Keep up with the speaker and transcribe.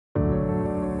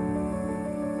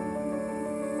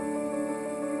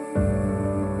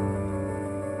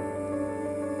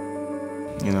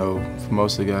You know, for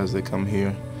most of the guys that come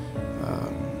here,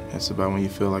 it's about when you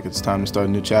feel like it's time to start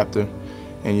a new chapter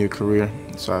in your career.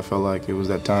 So I felt like it was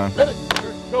that time. Let's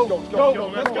go.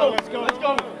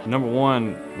 Number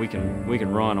one, we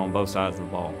can run on both sides of the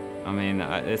ball. I mean,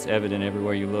 it's evident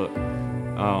everywhere you look.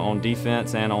 On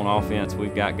defense and on offense,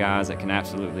 we've got guys that can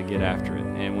absolutely get after it.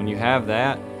 And when you have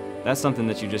that, that's something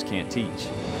that you just can't teach.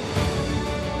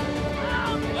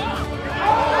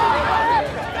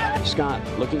 Scott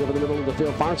looking over the middle of the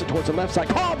field, fires it towards the left side.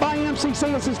 Caught by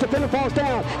EMCC as his defender falls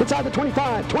down. Inside the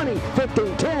 25, 20,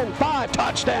 15, 10, 5.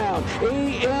 Touchdown,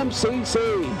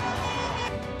 EMCC.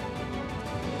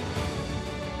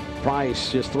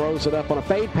 Price just throws it up on a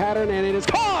fade pattern, and it is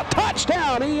caught.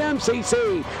 Touchdown,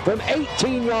 EMCC. From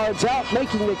 18 yards out,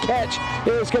 making the catch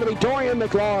is going to be Dorian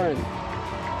McLaurin.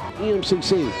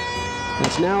 EMCC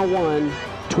has now won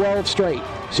 12 straight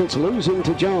since losing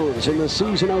to Jones in the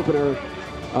season opener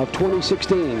of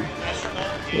 2016.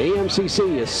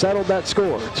 EMCC has settled that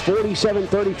score. It's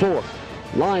 47-34.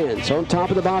 Lions on top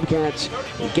of the Bobcats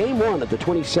in game one of the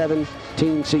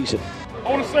 2017 season. I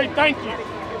want to say thank you.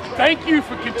 Thank you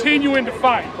for continuing to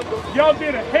fight. Y'all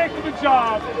did a heck of a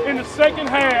job in the second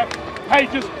half. Hey,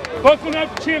 just buckling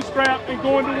up the chin strap and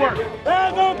going to work.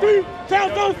 5 on 3,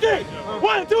 count on 6.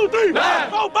 1, 2, 3,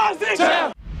 4, 5,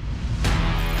 6.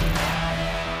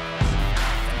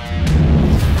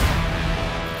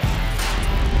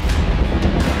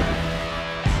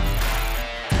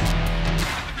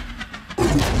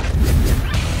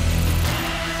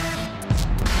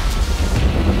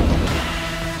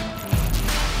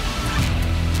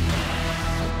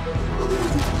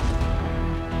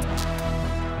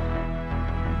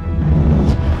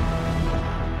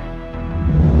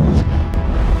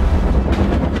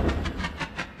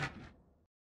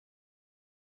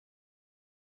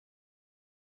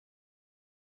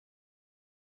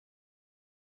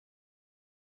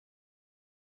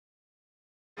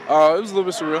 It was a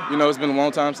little bit surreal. You know, it's been a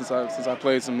long time since I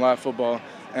played some live football,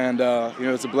 and you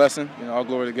know, it's a blessing. You know, all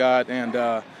glory to God. And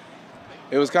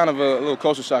it was kind of a little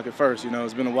culture shock at first. You know,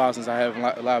 it's been a while since I have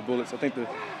live bullets. I think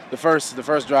the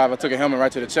first drive I took a helmet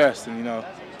right to the chest, and you know,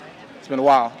 it's been a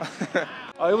while.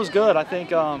 It was good. I think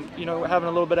you know, having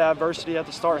a little bit of adversity at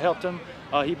the start helped him.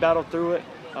 He battled through it.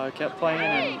 Kept playing,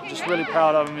 and just really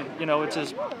proud of him. You know, it's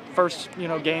his first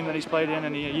game that he's played in a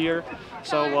year,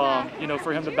 so you know,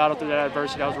 for him to battle through that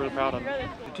adversity, I was really proud of him.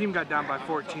 The team got down by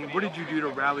 14. What did you do to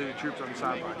rally the troops on the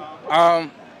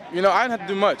sideline? You know, I didn't have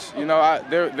to do much. You know,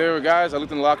 there were guys. I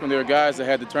looked in the locker room. There were guys that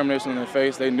had determination on their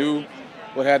face. They knew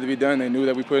what had to be done. They knew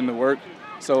that we put in the work.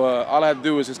 So all I had to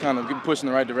do was just kind of get pushed in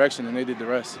the right direction, and they did the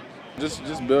rest. Just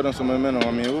building some momentum.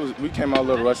 I mean, we came out a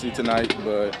little rusty tonight,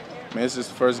 but I mean, it's just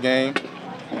the first game.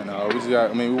 And we just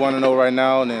got. I mean, we want to know right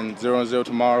now, and then 0-0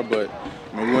 tomorrow. But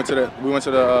I mean, we went to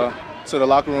the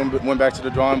locker room, went back to the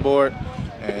drawing board,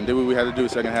 and did what we had to do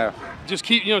second half. Just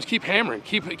keep hammering,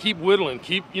 keep whittling,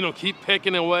 keep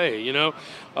pecking away. You know,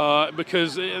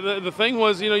 because the thing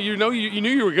was, you knew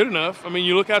you were good enough. I mean,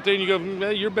 you look out there and you go,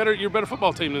 man, you're a better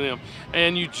football team than them,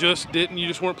 and you just didn't. You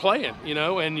just weren't playing. You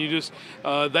know, and you just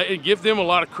give them a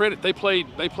lot of credit. They played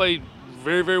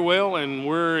very, very well, and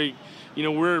we're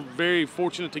very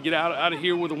fortunate to get out of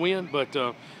here with a win, but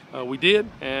we did,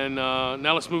 and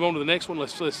now let's move on to the next one.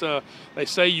 They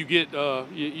say you get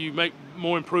you make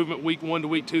more improvement week 1 to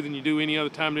week 2 than you do any other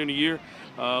time during the year.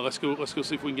 Let's go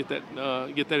see if we can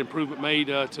get that improvement made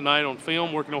tonight on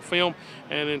film, working on film,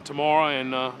 and then tomorrow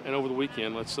and over the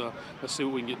weekend. Let's see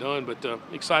what we can get done. But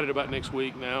excited about next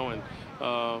week now, and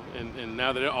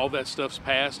now that all that stuff's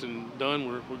passed and done,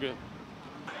 we're good.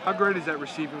 How great is that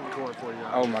receiving core for you?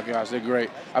 Oh my gosh, they're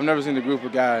great. I've never seen a group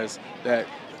of guys that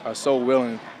are so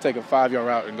willing to take a 5-yard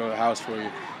route and go to the house for you.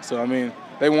 So I mean,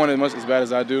 they want it much as bad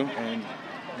as I do, and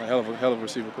a hell of a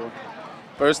receiver core.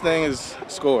 First thing is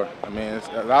score. I mean, it's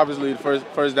obviously the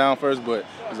first down first, but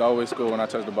it's always score when I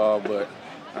touch the ball. But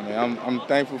I mean, I'm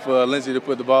thankful for Lindsey to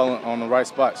put the ball on the right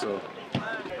spot. So.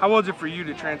 How was it for you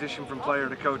to transition from player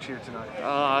to coach here tonight?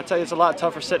 I tell you, it's a lot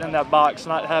tougher sitting in that box,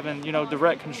 not having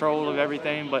direct control of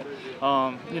everything. But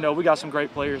we got some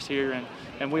great players here,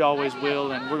 and we always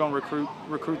will, and we're going to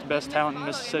recruit the best talent in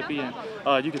Mississippi,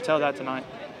 and you could tell that tonight.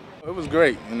 It was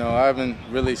great. You know, I haven't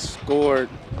really scored.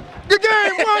 Good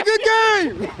game, boy, good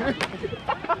game.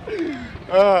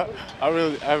 I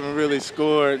haven't really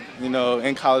scored,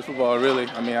 in college football. Really,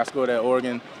 I mean, I scored at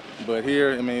Oregon, but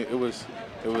here, I mean, it was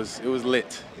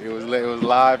lit. It was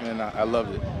live, and I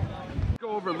loved it.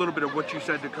 Go over a little bit of what you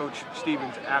said to Coach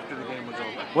Stevens after the game was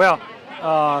over. Well,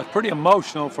 it's pretty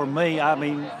emotional for me. I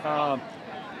mean, I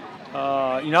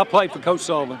played for Coach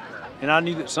Sullivan, and I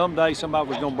knew that someday somebody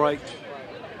was going to break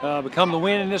become the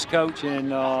winningest coach,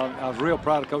 and I was real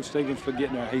proud of Coach Stevens for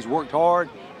getting there. He's worked hard.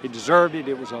 He deserved it.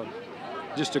 It was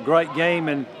just a great game,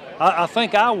 and I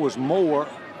think I was more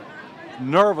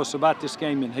nervous about this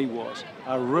game than he was.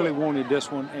 I really wanted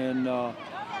this one, and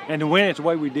to win it the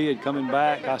way we did coming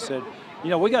back, I said, you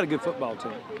know, we got a good football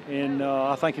team. And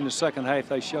I think in the second half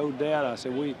they showed that. I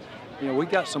said, we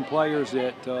got some players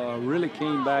that really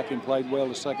came back and played well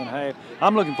the second half.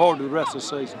 I'm looking forward to the rest of the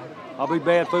season. I'll be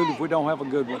bad food if we don't have a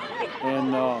good one. And,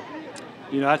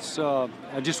 you know, that's,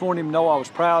 I just want him to know I was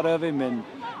proud of him and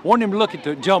wanted him to look at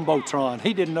the Jumbotron.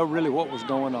 He didn't know really what was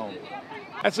going on.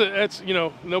 That's you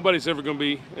know, nobody's ever going to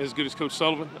be as good as Coach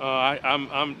Sullivan.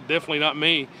 I'm definitely not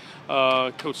me.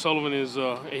 Coach Sullivan is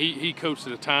he coached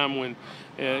at a time when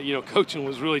you know, coaching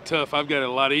was really tough. I've got it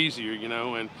a lot easier, you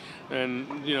know,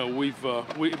 and you know,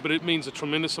 but it means a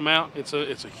tremendous amount. It's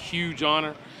a huge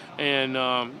honor, and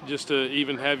just to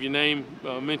even have your name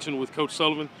mentioned with Coach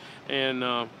Sullivan, and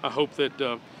I hope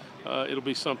that it'll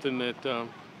be something that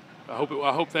I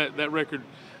hope that record.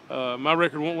 My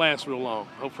record won't last real long.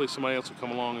 Hopefully somebody else will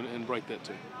come along and break that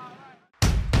too.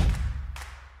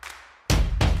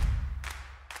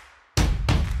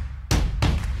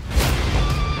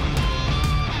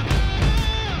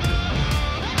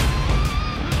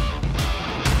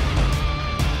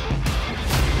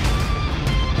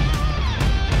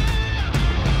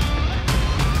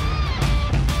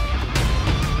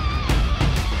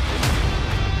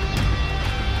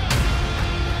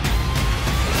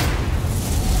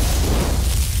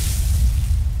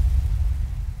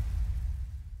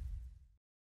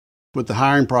 With the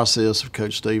hiring process of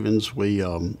Coach Stevens, we,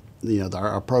 you know,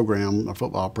 our program, our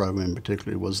football program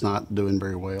particularly, was not doing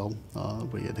very well.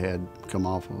 We had come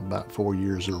off of about 4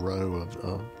 years in a row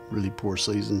of really poor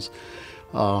seasons.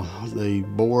 The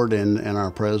board and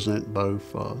our president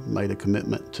both made a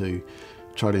commitment to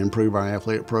try to improve our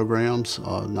athletic programs,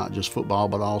 not just football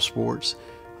but all sports.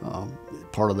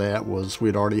 Part of that was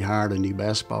we'd already hired a new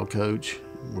basketball coach.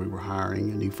 We were hiring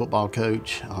a new football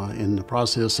coach. In the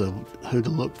process of who to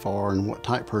look for and what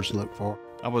type person to look for.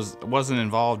 I wasn't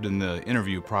involved in the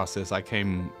interview process. I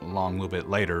came along a little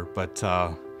bit later, but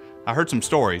I heard some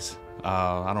stories.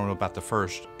 I don't know about the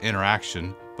first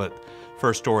interaction, but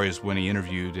first story is when he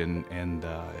interviewed, and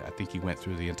I think he went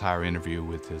through the entire interview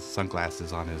with his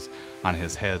sunglasses on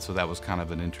his head, so that was kind of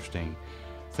an interesting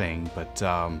thing. But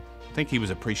I think he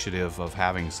was appreciative of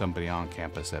having somebody on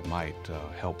campus that might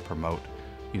help promote,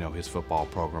 you know, his football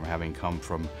program, having come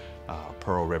from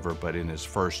Pearl River, but in his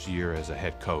first year as a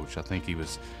head coach. I think he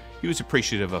was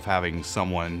appreciative of having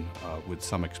someone with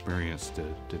some experience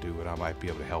to do it. I might be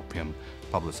able to help him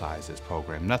publicize his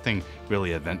program. Nothing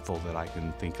really eventful that I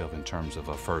can think of in terms of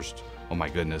a first, oh my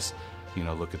goodness, you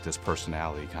know, look at this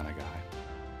personality kind of guy.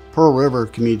 Pearl River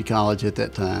Community College at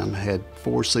that time had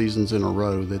 4 seasons in a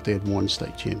row that they had won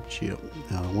state championship.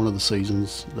 One of the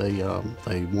seasons they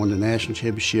won the national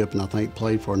championship, and I think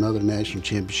played for another national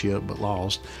championship but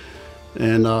lost.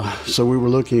 And so we were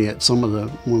looking at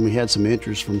when we had some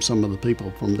interest from some of the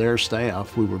people from their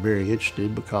staff, we were very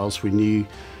interested because we knew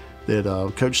that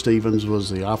Coach Stevens was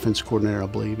the offensive coordinator, I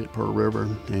believe, at Pearl River,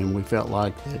 and we felt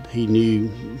like that he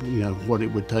knew, you know, what it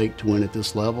would take to win at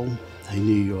this level. He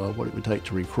knew what it would take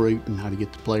to recruit and how to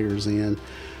get the players in,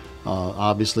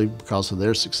 obviously because of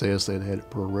their success they'd had at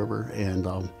Pearl River.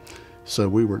 And so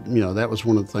we were, you know, that was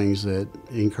one of the things that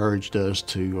encouraged us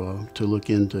to look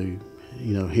into,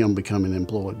 you know, him becoming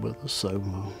employed with us. So,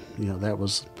 you know, that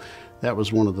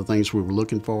was one of the things we were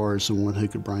looking for, is someone who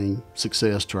could bring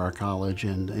success to our college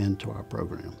and to our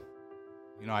program.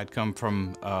 You know, I'd come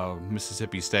from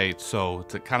Mississippi State, so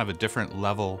it's kind of a different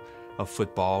level of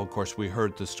football. Of course, we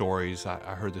heard the stories.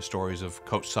 I heard the stories of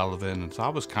Coach Sullivan, and so I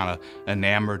was kind of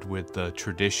enamored with the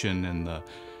tradition and the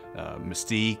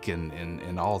mystique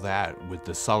and all that with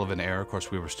the Sullivan era. Of course,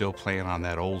 we were still playing on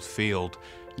that old field.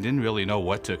 Didn't really know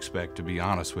what to expect, to be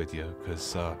honest with you,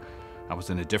 because I was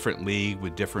in a different league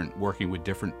working with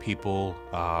different people,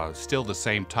 still the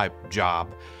same type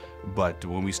job. But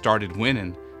when we started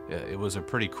winning, it was a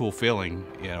pretty cool feeling,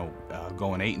 you know,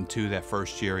 going 8-2 that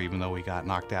first year, even though we got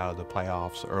knocked out of the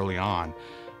playoffs early on.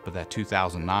 But that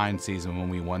 2009 season when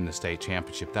we won the state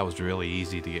championship, that was really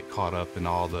easy to get caught up in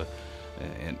all the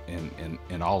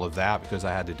in all of that, because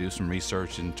I had to do some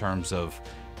research in terms of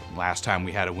last time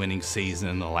we had a winning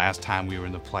season, the last time we were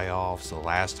in the playoffs, the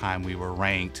last time we were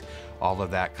ranked. All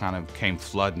of that kind of came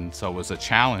flooding. So it was a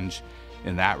challenge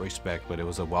in that respect, but it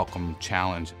was a welcome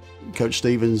challenge. Coach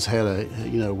Stevens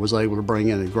was able to bring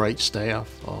in a great staff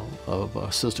of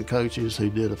assistant coaches who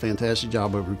did a fantastic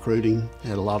job of recruiting,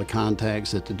 had a lot of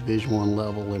contacts at the Division I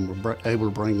level, and were able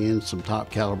to bring in some top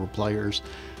caliber players.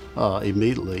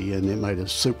 immediately, and it made a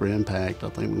super impact. I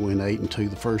think we went 8-2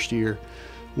 the first year,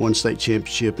 won state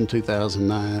championship in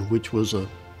 2009,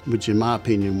 which in my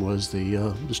opinion was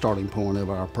the starting point of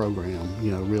our program.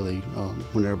 You know, really,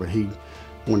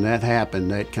 when that happened,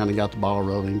 that kind of got the ball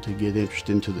rolling to get interest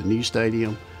into the new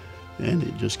stadium, and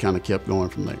it just kind of kept going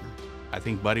from there. I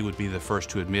think Buddy would be the first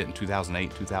to admit in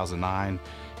 2008, 2009,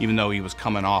 even though he was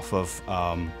coming off of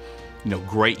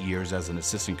great years as an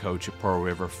assistant coach at Pearl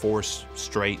River, 4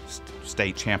 straight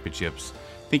state championships.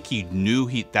 I think he knew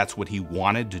that's what he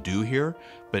wanted to do here,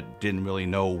 but didn't really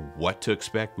know what to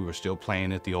expect. We were still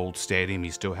playing at the old stadium.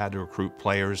 He still had to recruit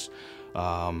players.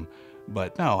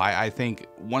 But no, I think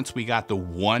once we got the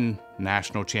one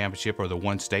national championship or the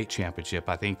one state championship,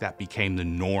 I think that became the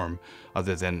norm,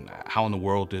 other than how in the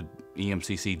world did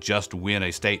EMCC just win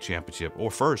a state championship,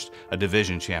 or first a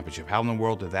division championship? How in the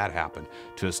world did that happen?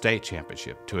 To a state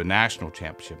championship, to a national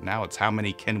championship. Now it's how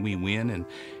many can we win, and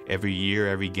every year,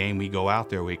 every game we go out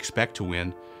there, we expect to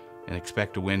win and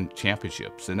expect to win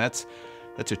championships. And that's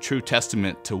a true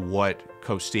testament to what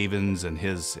Coach Stevens and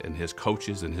his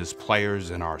coaches and his players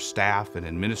and our staff and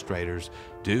administrators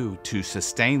do to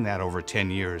sustain that over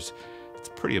 10 years. It's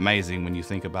pretty amazing when you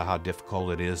think about how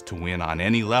difficult it is to win on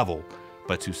any level,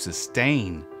 but to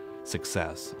sustain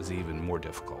success is even more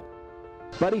difficult.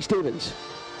 Buddy Stevens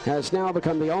has now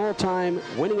become the all-time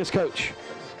winningest coach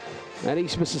at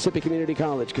East Mississippi Community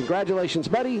College. Congratulations,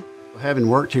 Buddy. Having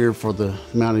worked here for the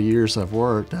amount of years I've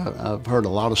worked, I've heard a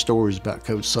lot of stories about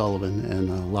Coach Sullivan, and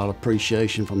a lot of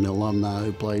appreciation from the alumni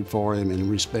who played for him,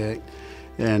 and respect.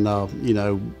 And you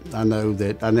know, I know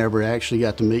that I never actually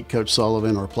got to meet Coach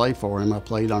Sullivan or play for him. I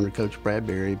played under Coach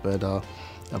Bradbury, but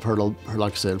I've heard,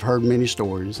 like I said, I've heard many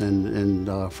stories, and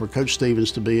for Coach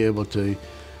Stevens to be able to,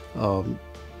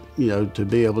 to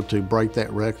be able to break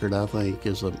that record, I think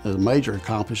is a major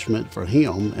accomplishment for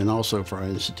him, and also for our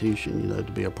institution. You know,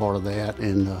 to be a part of that,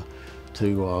 and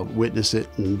to witness it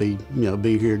and be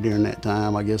here during that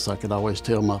time. I guess I could always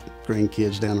tell my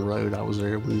grandkids down the road I was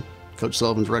there when Coach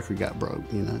Sullivan's record got broke.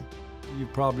 You know,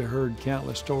 you've probably heard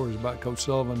countless stories about Coach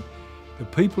Sullivan. The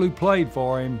people who played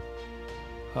for him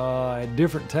at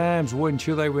different times wasn't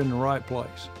sure they were in the right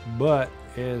place, but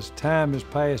as time has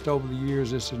passed over the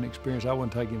years, it's an experience I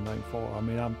wouldn't take anything for. I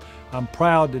mean, I'm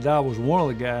proud that I was one of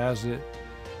the guys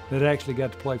that actually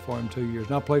got to play for him 2 years,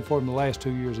 and I played for him the last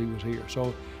 2 years he was here.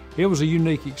 So it was a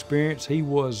unique experience. He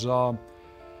was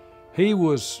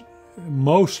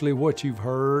mostly what you've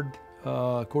heard.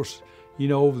 Of course, you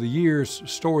know, over the years,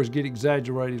 stories get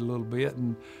exaggerated a little bit,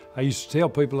 and I used to tell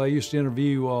people, I used to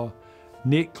interview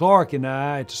Nick Clark and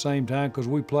I at the same time, because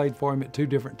we played for him at 2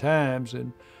 different times,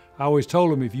 and I always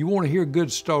told him, if you want to hear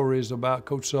good stories about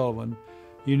Coach Sullivan,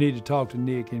 you need to talk to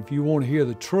Nick, and if you want to hear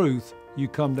the truth, you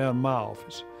come down to my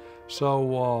office.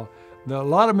 So a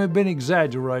lot of them have been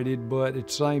exaggerated, but at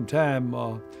the same time,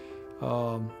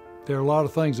 there are a lot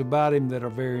of things about him that are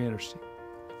very interesting.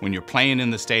 When you're playing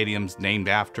in the stadiums named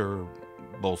after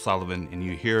Bull Sullivan, and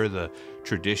you hear the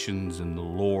traditions and the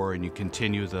lore, and you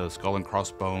continue the skull and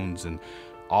crossbones and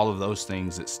all of those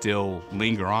things that still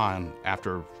linger on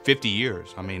after 50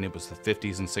 years. I mean, it was the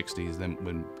 50s and 60s then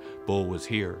when Bull was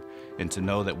here. And to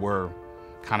know that we're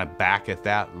kind of back at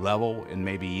that level, and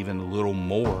maybe even a little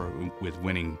more with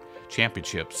winning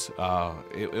championships,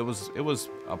 it was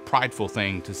a prideful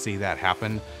thing to see that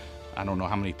happen. I don't know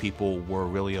how many people were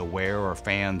really aware, or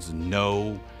fans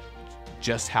know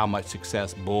just how much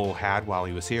success Bull had while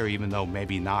he was here, even though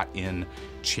maybe not in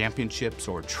championships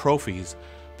or trophies,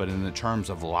 but in the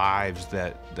terms of lives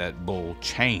that Bull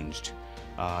changed.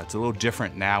 It's a little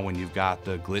different now when you've got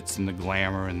the glitz and the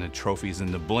glamour and the trophies and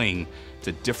the bling. It's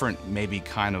a different maybe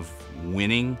kind of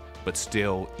winning, but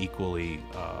still equally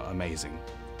amazing.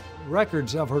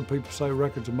 Records, I've heard people say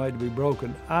records are made to be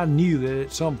broken. I knew that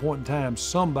at some point in time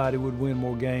somebody would win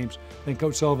more games than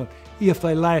Coach Sullivan if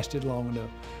they lasted long enough.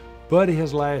 Buddy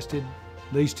has lasted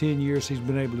these 10 years. He's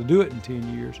been able to do it in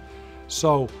 10 years.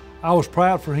 So I was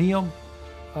proud for him.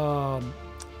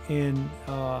 And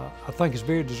I think it's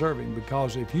very deserving,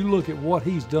 because if you look at what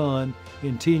he's done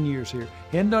in 10 years here,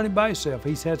 he hasn't done it by himself.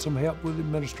 He's had some help with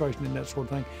administration and that sort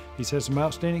of thing. He's had some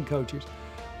outstanding coaches,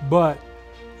 but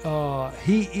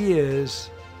he is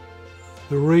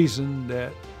the reason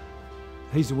that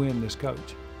he's a winningest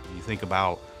coach. You think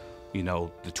about, you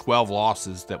know, the 12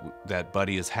 losses that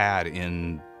Buddy has had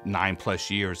in 9+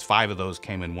 years. 5 of those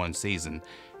came in one season,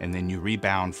 and then you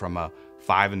rebound from a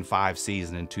 5-5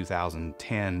 season in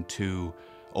 2010 to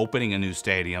opening a new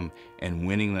stadium and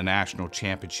winning the national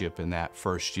championship in that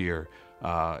first year.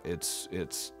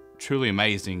 It's truly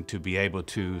amazing to be able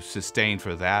to sustain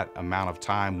for that amount of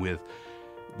time with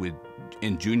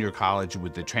in junior college,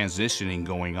 with the transitioning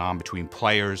going on between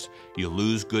players, you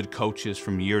lose good coaches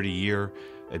from year to year,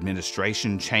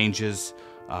 administration changes,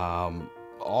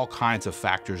 all kinds of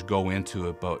factors go into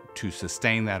it, but to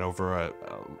sustain that over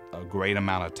a great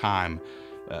amount of time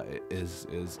is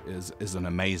an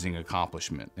amazing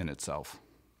accomplishment in itself.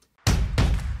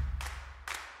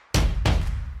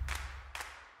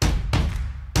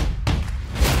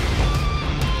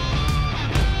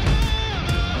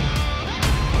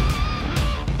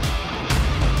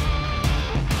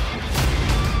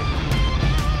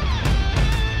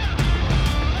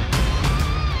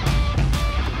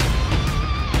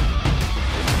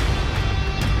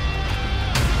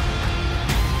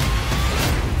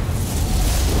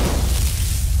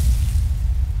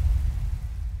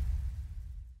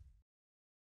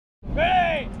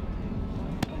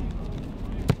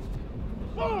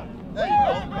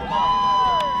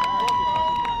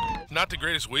 Not the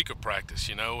greatest week of practice,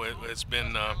 you know. It's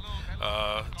been up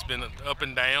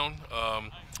and down,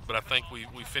 but I think we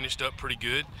finished up pretty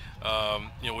good.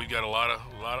 You know, we've got a lot of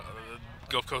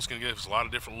Gulf Coast going to give us a lot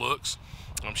of different looks.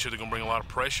 I'm sure they're going to bring a lot of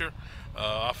pressure,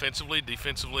 offensively,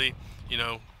 defensively. You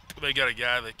know, they got a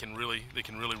guy that can really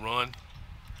run.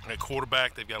 At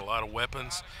quarterback, they've got a lot of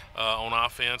weapons on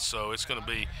offense, so it's going to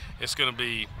be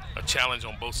a challenge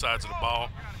on both sides of the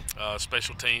ball.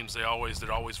 Special teams, they're always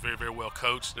very, very well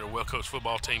coached. They're a well coached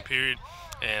football team, period,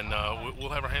 and we'll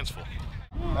have our hands full.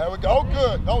 There we go.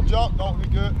 Good. Don't jump. Don't be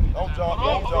good. Don't jump.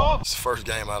 Don't jump. It's the first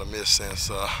game I've missed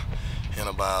since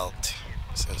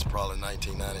probably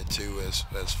 1992 as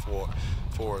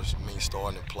far as me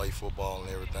starting to play football and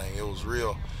everything. It was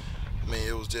real. I mean,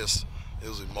 it was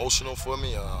emotional for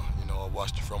me. You know, I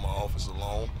watched it from my office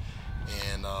alone,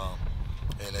 and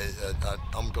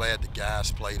I'm glad the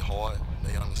guys played hard.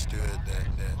 They understood that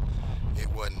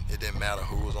it didn't matter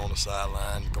who was on the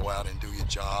sideline. Go out and do your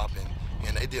job,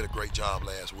 and they did a great job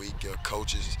last week.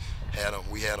 Coaches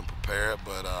we had them prepared,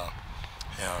 but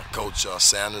Coach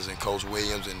Sanders and Coach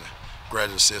Williams and the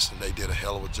graduate assistant, they did a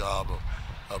hell of a job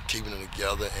of keeping it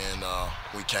together, and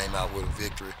we came out with a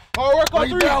victory. Hard work on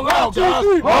three. Out, guys.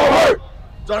 Hard work.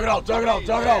 Jog it out. Jog it out.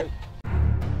 Jog it out.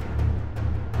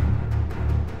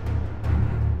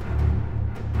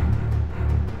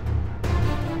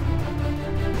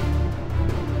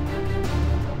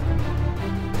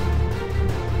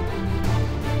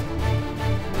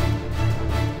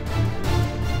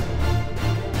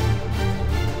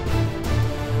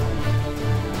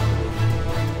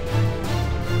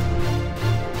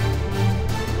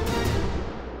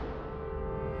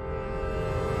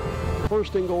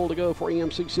 First and goal to go for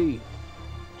EMCC.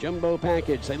 Jumbo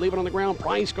package. They leave it on the ground.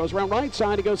 Price goes around right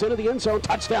side. He goes into the end zone.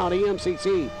 Touchdown,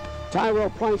 EMCC. Tyrell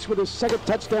Price with his second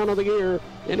touchdown of the year.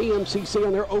 And EMCC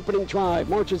on their opening drive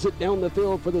marches it down the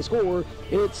field for the score.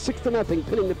 And it's 6-0,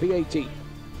 pinning the PAT.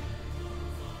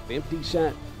 Empty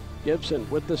set. Gibson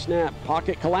with the snap.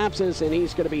 Pocket collapses, and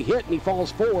he's going to be hit, and he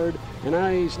falls forward. And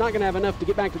he's not going to have enough to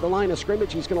get back to the line of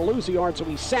scrimmage. He's going to lose the yard, so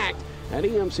he's sacked. And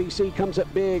EMCC comes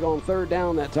up big on third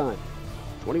down that time.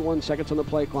 21 seconds on the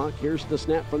play clock. Here's the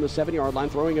snap from the 7-yard line,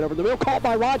 throwing it over the middle. Called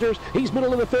by Rogers. He's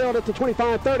middle of the field at the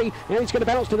 25-30, and he's going to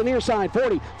bounce to the near side.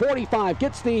 40, 45,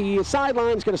 gets the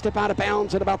sideline. He's going to step out of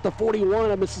bounds at about the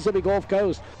 41 of Mississippi Gulf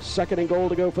Coast. Second and goal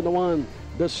to go from the 1.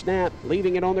 The snap,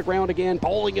 leaving it on the ground again,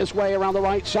 bowling his way around the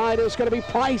right side. It's going to be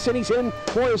Price, and he's in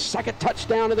for his second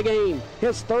touchdown of the game.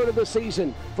 His third of the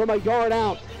season from a yard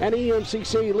out, and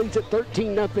EMCC leads at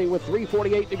 13-0 with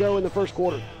 3:48 to go in the first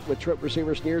quarter. With trip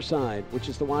receivers near side, which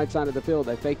is the wide side of the field.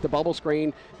 They fake the bubble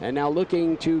screen, and now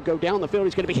looking to go down the field.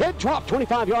 He's going to be hit, dropped,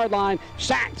 25-yard line,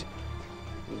 sacked.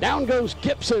 Down goes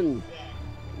Gibson.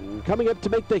 Coming up to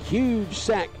make the huge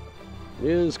sack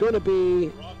is going to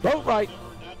be Boatwright.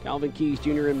 Calvin Keys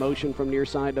Jr. in motion from near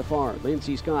side to far.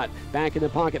 Lindsey Scott back in the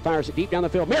pocket, fires it deep down the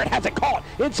field. Merritt has it caught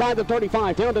inside the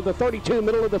 35, down to the 32,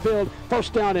 middle of the field.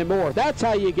 First down and more. That's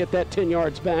how you get that 10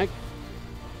 yards back.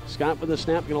 Scott with the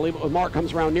snap, going to leave it with Mark,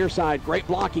 comes around near side. Great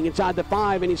blocking inside the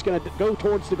 5, and he's going to go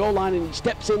towards the goal line, and he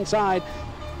steps inside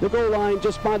the goal line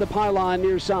just by the pylon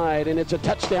near side, and it's a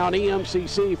touchdown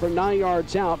EMCC from 9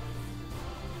 yards out.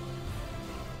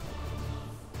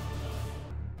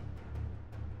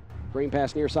 Green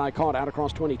pass near side, caught out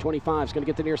across 20, 25. Is going to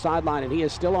get the near sideline, and he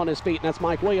is still on his feet, and that's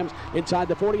Mike Williams inside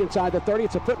the 40, inside the 30.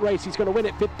 It's a foot race. He's going to win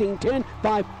it 15-10,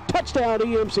 5. Touchdown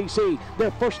EMCC.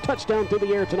 Their first touchdown through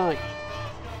the air tonight.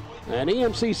 And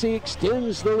EMCC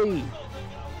extends the lead.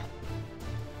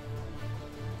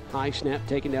 High snap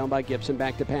taken down by Gibson,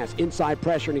 back to pass. Inside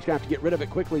pressure, and he's going to have to get rid of it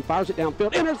quickly. Fires it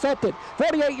downfield, intercepted.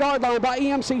 48-yard line by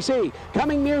EMCC.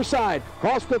 Coming near side,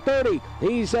 across the 30.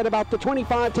 He's at about the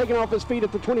 25, taking off his feet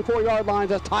at the 24-yard line.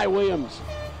 That's Ty Williams.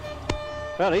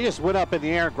 Well, he just went up in the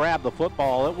air and grabbed the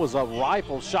football. It was a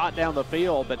rifle shot down the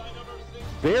field, but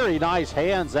very nice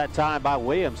hands that time by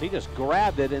Williams. He just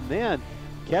grabbed it and then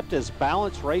kept his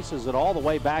balance, races it all the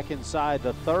way back inside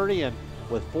the 30, and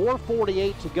with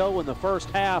 4:48 to go in the first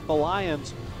half, the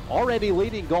Lions already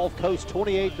leading Gulf Coast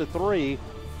 28-3.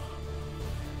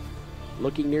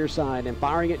 Looking near side and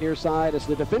firing it near side as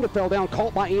the defender fell down,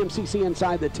 caught by EMCC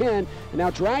inside the 10, and now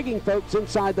dragging folks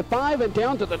inside the 5 and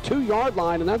down to the 2-yard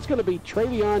line, and that's going to be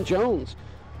Travion Jones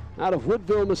out of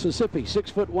Woodville, Mississippi,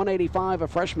 6 foot 185, a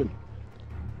freshman.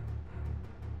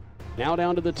 Now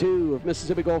down to the 2 of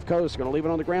Mississippi Gulf Coast. Going to leave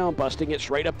it on the ground, busting it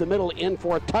straight up the middle. In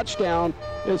for a touchdown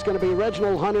is going to be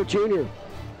Reginald Hunter Jr.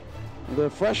 The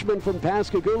freshman from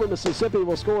Pascagoula, Mississippi,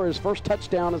 will score his first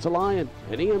touchdown as a Lion.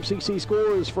 And EMCC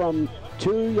scores from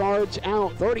 2 yards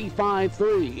out,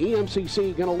 35-3.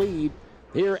 EMCC going to lead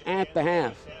here at the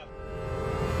half.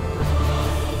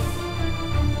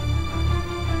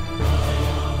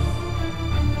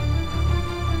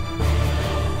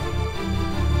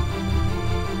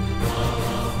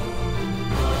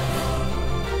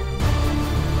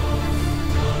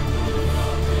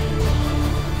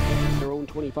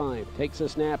 Takes a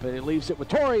snap and it leaves it with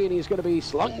Torrey, and he's going to be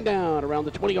slung down around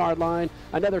the 20-yard line.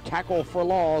 Another tackle for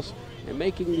loss, and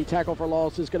making the tackle for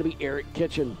loss is going to be Eric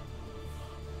Kitchen.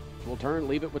 Will turn,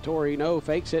 leave it with Torrey. No,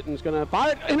 fakes it and is going to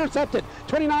fire it. Intercepted.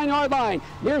 29-yard line.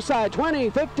 Near side. 20,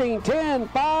 15, 10,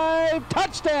 5.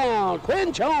 Touchdown.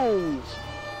 Quinn Jones.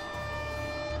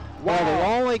 Wow. Well, the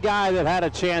only guy that had a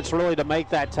chance really to make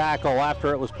that tackle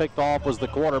after it was picked off was the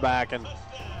quarterback, and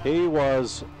he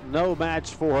was no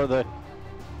match for the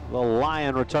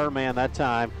Lion return man that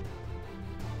time.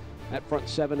 That front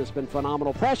 7 has been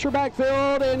phenomenal. Pressure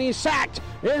backfield, and he's sacked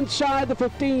inside the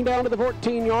 15 down to the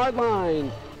 14-yard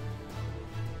line.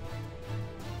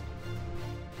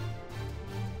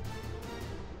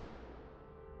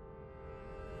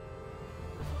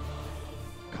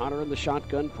 Connor in the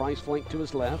shotgun, Price flanked to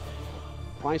his left.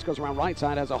 Price goes around right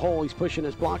side, has a hole. He's pushing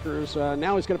his blockers.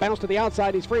 Now he's going to bounce to the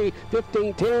outside. He's free.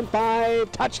 15, 10,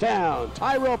 5, touchdown.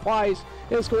 Tyrell Price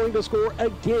is going to score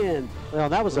again. Well,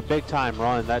 that was a big-time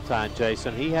run that time,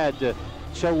 Jason. He had to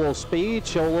show a little speed,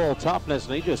 show a little toughness,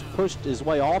 and he just pushed his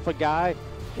way off a guy,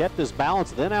 kept his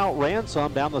balance, then outran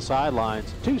some down the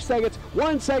sidelines. 2 seconds,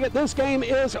 1 second. This game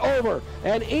is over.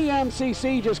 And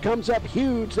EMCC just comes up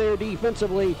huge there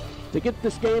defensively to get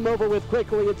this game over with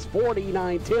quickly. It's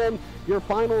 49-10. Your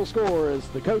final score as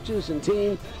the coaches and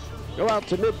team go out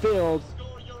to midfield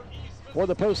for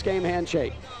the post-game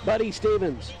handshake. Buddy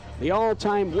Stevens, the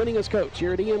all-time winningest coach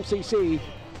here at EMCC,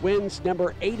 wins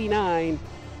number 89,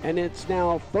 and it's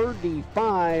now 35-1.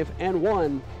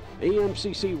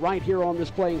 EMCC right here on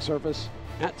this playing surface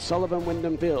at Sullivan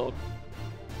Wyndham Field.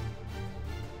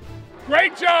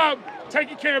 Great job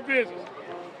taking care of business.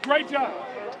 Great job.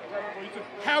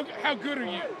 How good are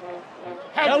you?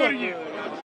 How good are you?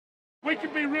 We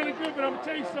can be really good, but I'm going to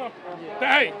tell you something.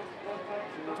 Hey,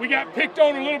 we got picked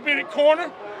on a little bit at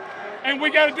corner, and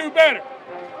we got to do better.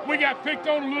 We got picked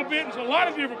on a little bit in a lot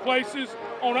of different places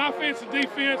on offense and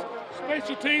defense,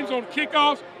 special teams on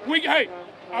kickoffs. Hey,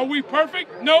 are we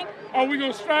perfect? Nope. Are we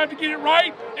going to strive to get it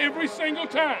right every single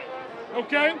time?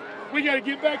 Okay? We got to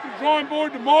get back to the drawing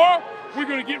board tomorrow. We're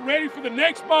going to get ready for the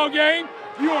next ball game.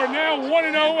 You are now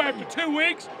 1-0 after 2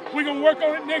 weeks. We're going to work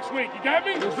on it next week. You got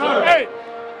me? Yes, sir. Hey,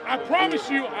 I promise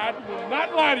you, I will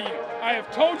not lie to you. I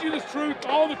have told you the truth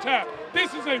all the time.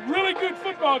 This is a really good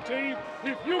football team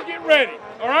if you get ready,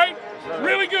 all right?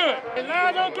 Really good. And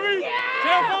 9 on 3,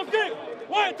 10 on 6.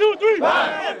 1, 2, 3, 4,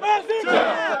 5,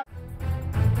 6.